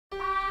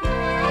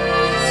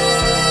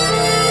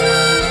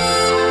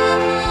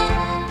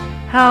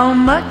How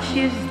much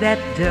is that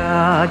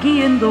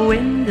doggie in the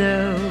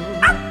window?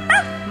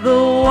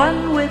 The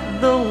one with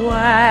the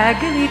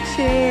waggly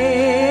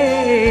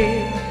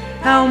tail.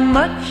 How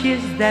much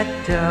is that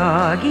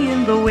doggie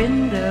in the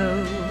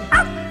window?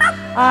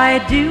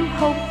 I do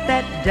hope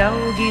that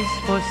doggie's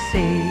for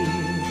sale.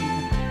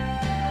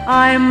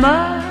 I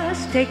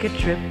must take a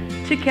trip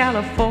to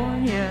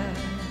California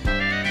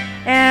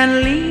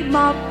and leave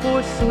my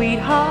poor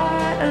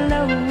sweetheart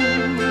alone.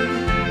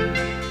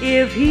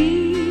 If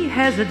he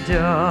has a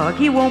dog,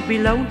 he won't be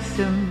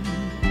lonesome,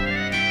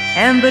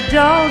 and the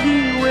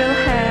doggie will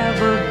have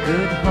a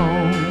good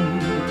home.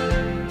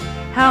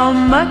 How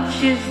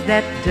much is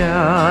that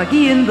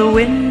doggie in the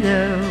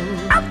window?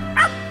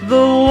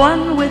 The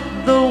one with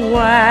the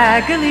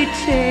waggly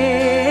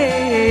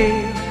tail.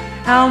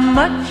 How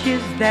much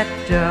is that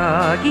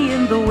doggie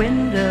in the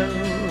window?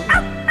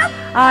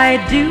 I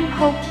do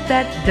hope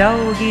that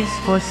doggie's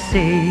for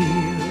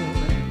sale.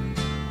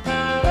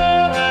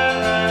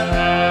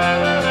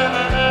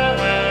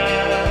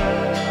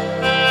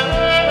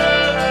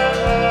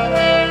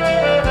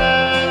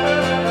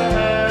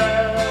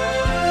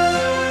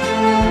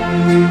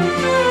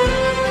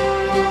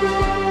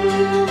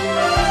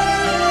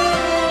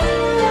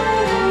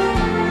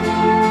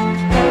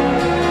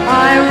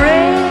 I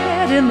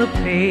read in the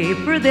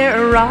paper there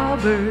are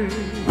robbers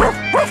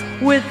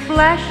with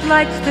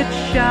flashlights that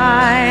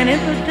shine in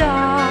the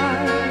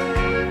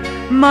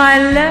dark. My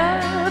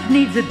love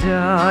needs a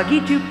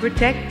doggie to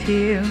protect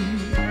him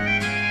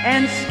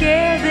and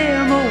scare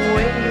them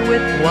away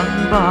with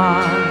one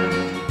bark.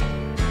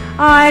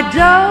 I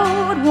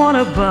don't want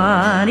a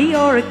bunny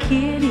or a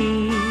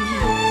kitty.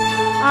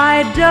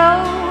 I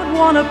don't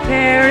want a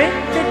parrot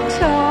that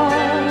talks.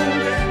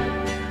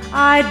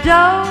 I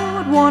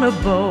don't want a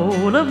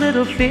bowl of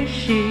little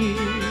fishes.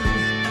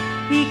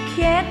 He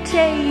can't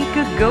take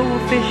a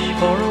goldfish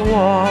for a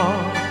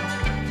walk.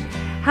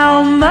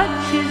 How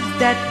much is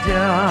that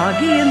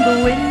doggie in the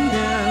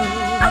window?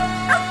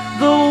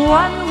 The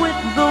one with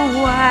the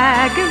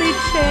waggly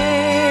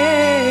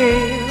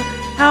tail.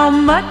 How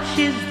much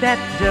is that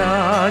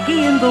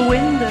doggie in the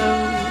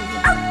window?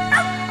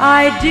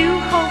 I do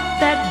hope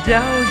that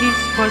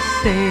doggie's for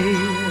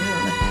sale.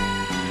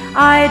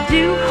 I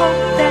do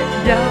hope that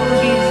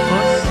doggie's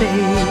for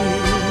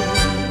sale.